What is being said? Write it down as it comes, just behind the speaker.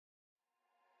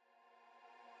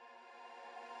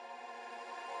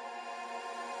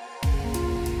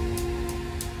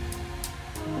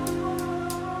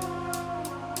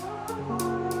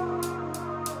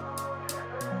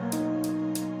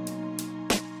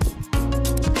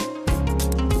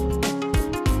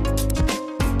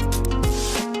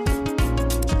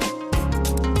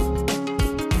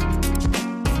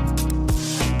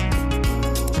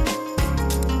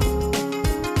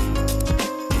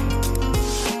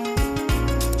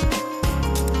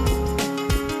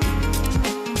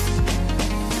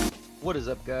What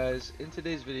is up, guys? In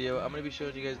today's video I'm going to be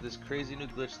showing you guys this crazy new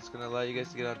glitch that's going to allow you guys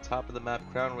to get on top of the map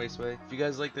Crown Raceway. If you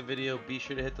guys like the video, be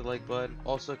sure to hit the like button.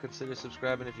 Also consider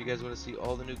subscribing if you guys want to see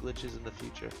all the new glitches in the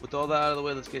future. With all that out of the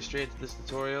way, let's get straight into this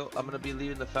tutorial. I'm going to be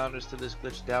leaving the founders to this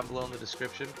glitch down below in the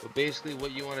description. But basically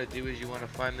what you want to do is you want to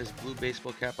find this blue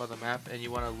baseball cap on the map and you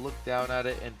want to look down at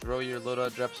it and throw your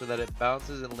loadout drop so that it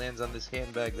bounces and lands on this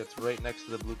handbag that's right next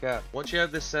to the blue cap. Once you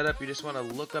have this set up, you just want to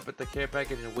look up at the care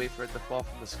package and wait for it to fall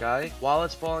from the sky. While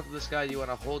it's falling to the sky, you want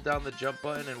to hold down the jump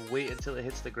button and wait until it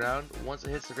hits the ground. Once it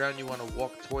hits the ground, you want to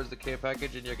walk towards the care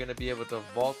package and you're going to be able to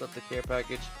vault up the care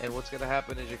package, and what's going to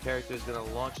happen is your character is going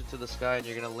to launch into the sky and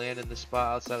you're going to land in the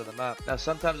spot outside of the map. Now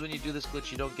sometimes when you do this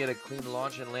glitch you don't get a clean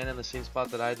launch and land in the same spot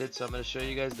that I did, so I'm going to show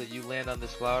you guys that you land on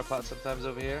this flower pot sometimes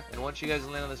over here, and once you guys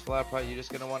land on this flower pot you're just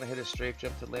going to want to hit a strafe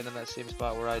jump to land in that same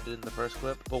spot where I did in the first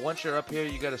clip. But once you're up here,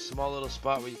 you got a small little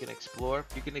spot where you can explore.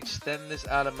 You can extend this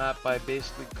out of map by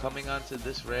basically coming onto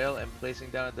this rail and placing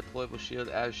down a deployable shield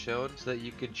as shown so that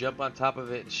you can jump on top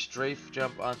of it and strafe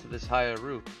jump onto this higher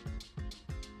roof.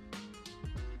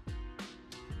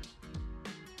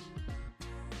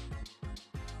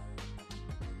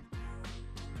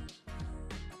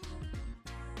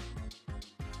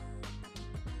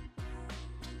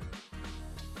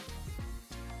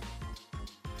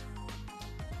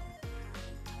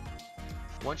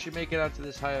 Once you make it onto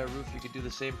this higher roof, you can do the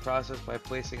same process by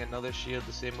placing another shield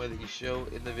the same way that you show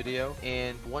in the video.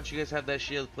 And once you guys have that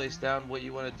shield placed down, what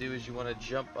you want to do is you want to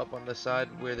jump up on the side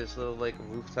where this little like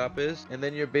rooftop is, and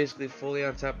then you're basically fully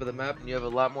on top of the map and you have a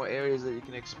lot more areas that you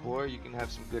can explore. You can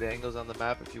have some good angles on the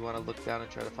map if you want to look down and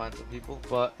try to find some people.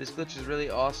 But this glitch is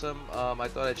really awesome. I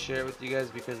thought I'd share it with you guys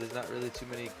because there's not really too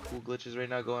many cool glitches right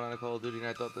now going on in Call of Duty, and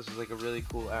I thought this was like a really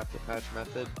cool after patch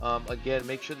method. Again,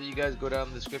 make sure that you guys go down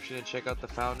in the description and check out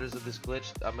the founders of this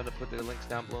glitch. I'm going to put their links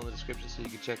down below in the description so you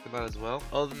can check them out as well.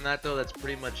 Other than that though, that's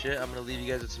pretty much it. I'm going to leave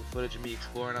you guys with some footage of me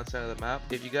exploring outside of the map.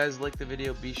 If you guys like the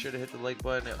video, be sure to hit the like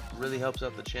button. It really helps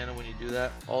out the channel when you do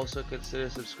that. Also consider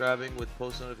subscribing with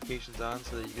post notifications on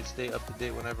so that you can stay up to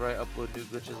date whenever I upload new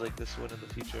glitches like this one in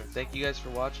the future. Thank you guys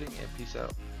for watching and peace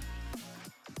out.